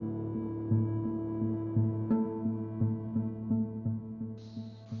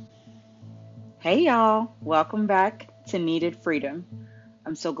Hey y'all, welcome back to Needed Freedom.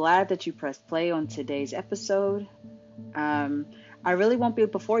 I'm so glad that you pressed play on today's episode. Um, I really won't be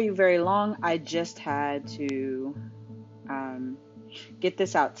before you very long. I just had to um, get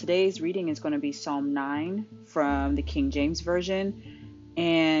this out. Today's reading is going to be Psalm 9 from the King James Version.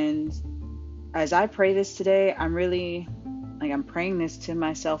 And as I pray this today, I'm praying this to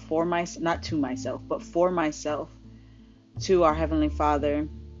myself, not to myself, but for myself, to our Heavenly Father,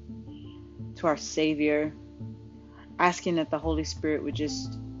 to our Savior, asking that the Holy Spirit would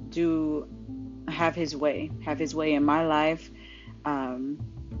just have his way in my life,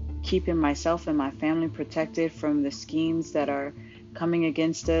 keeping myself and my family protected from the schemes that are coming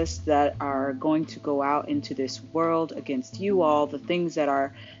against us, that are going to go out into this world against you all. The things that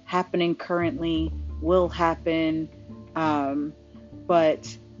are happening currently will happen,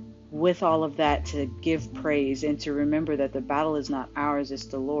 but with all of that, to give praise and to remember that the battle is not ours, it's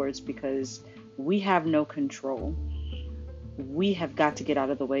the Lord's, because we have no control. We have got to get out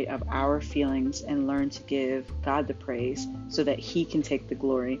of the way of our feelings and learn to give God the praise so that he can take the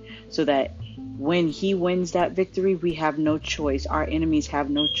glory, so that when he wins that victory, we have no choice. Our enemies have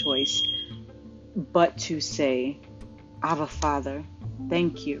no choice but to say, Abba Father,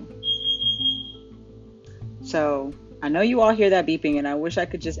 thank you. So I know you all hear that beeping, and I wish I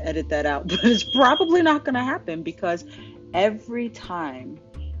could just edit that out, but it's probably not going to happen, because every time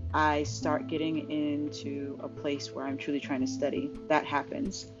I start getting into a place where I'm truly trying to study, that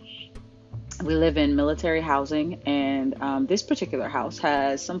happens. We live in military housing, and this particular house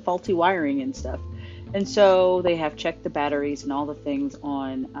has some faulty wiring and stuff. And so they have checked the batteries and all the things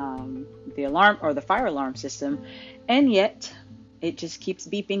on the alarm or the fire alarm system, and yet it just keeps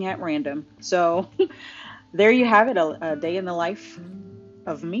beeping at random. So there you have it, a day in the life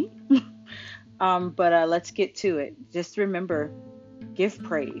of me. But let's get to it. Just remember, give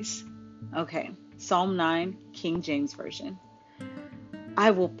praise. Okay, Psalm 9, King James Version.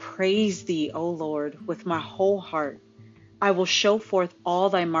 I will praise thee, O Lord, with my whole heart. I will show forth all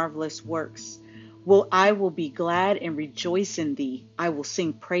thy marvelous works. I will be glad and rejoice in thee. I will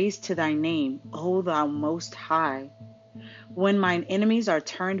sing praise to thy name, O thou most high. When mine enemies are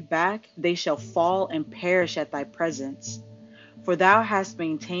turned back, they shall fall and perish at thy presence. For thou hast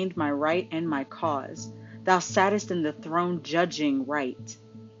maintained my right and my cause. Thou sattest in the throne judging right.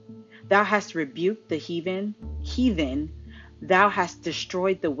 Thou hast rebuked the heathen. Thou hast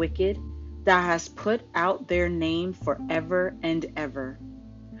destroyed the wicked. Thou hast put out their name forever and ever.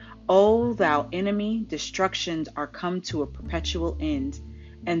 O thou enemy, destructions are come to a perpetual end,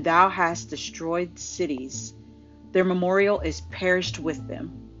 and thou hast destroyed cities. Their memorial is perished with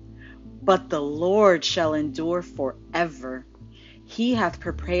them. But the Lord shall endure forever. He hath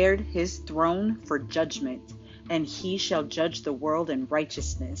prepared his throne for judgment, and he shall judge the world in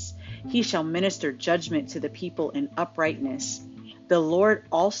righteousness. He shall minister judgment to the people in uprightness. The Lord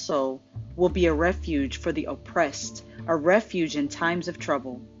also will be a refuge for the oppressed, a refuge in times of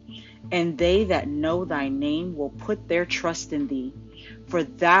trouble. And they that know thy name will put their trust in thee. For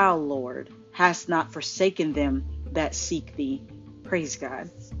thou, Lord, hast not forsaken them that seek thee. Praise God.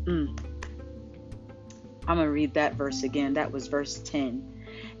 I'm going to read that verse again. That was verse 10.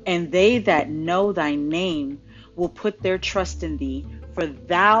 And they that know thy name will put their trust in thee. For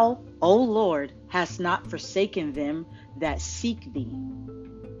thou, O Lord, hast not forsaken them that seek thee.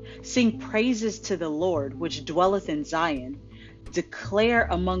 Sing praises to the Lord, which dwelleth in Zion. Declare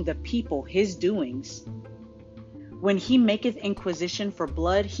among the people his doings. When he maketh inquisition for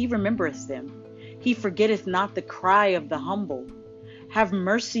blood, he remembereth them. He forgetteth not the cry of the humble. Have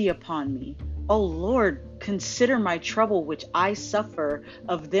mercy upon me, O Lord, consider my trouble which I suffer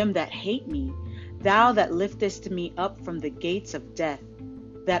of them that hate me. Thou that liftest me up from the gates of death,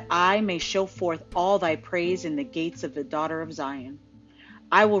 that I may show forth all thy praise in the gates of the daughter of Zion.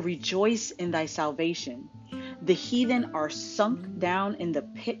 I will rejoice in thy salvation. The heathen are sunk down in the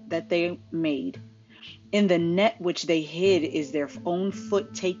pit that they made. In the net which they hid is their own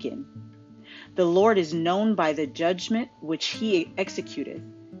foot taken. The Lord is known by the judgment which he executeth.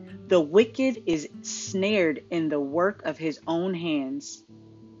 The wicked is snared in the work of his own hands.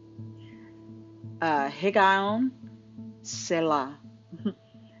 Higaon Selah.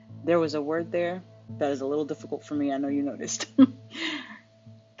 There was a word there that is a little difficult for me. I know you noticed.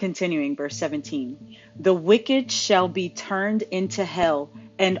 Continuing, verse 17. The wicked shall be turned into hell,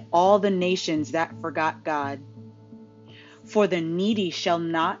 and all the nations that forgot God. For the needy shall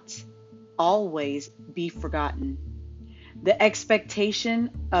not always be forgotten. The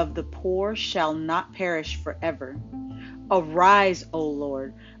expectation of the poor shall not perish forever. Arise, O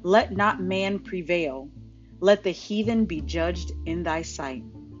Lord, let not man prevail. Let the heathen be judged in thy sight.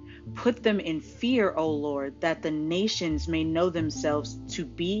 Put them in fear, O Lord, that the nations may know themselves to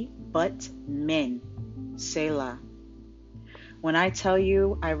be but men. Selah. When I tell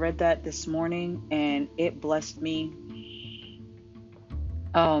you, I read that this morning and it blessed me.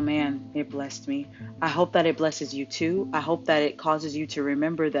 Oh man, it blessed me. I hope that it blesses you too. I hope that it causes you to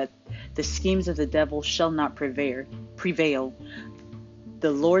remember that the schemes of the devil shall not prevail.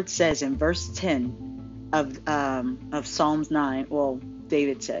 The Lord says in verse 10 of Psalms 9, well,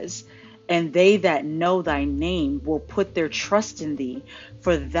 David says, and they that know thy name will put their trust in thee,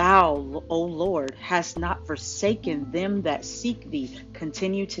 for thou, O Lord, hast not forsaken them that seek thee.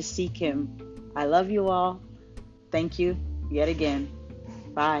 Continue to seek him. I love you all. Thank you yet again.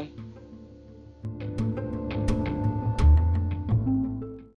 Bye.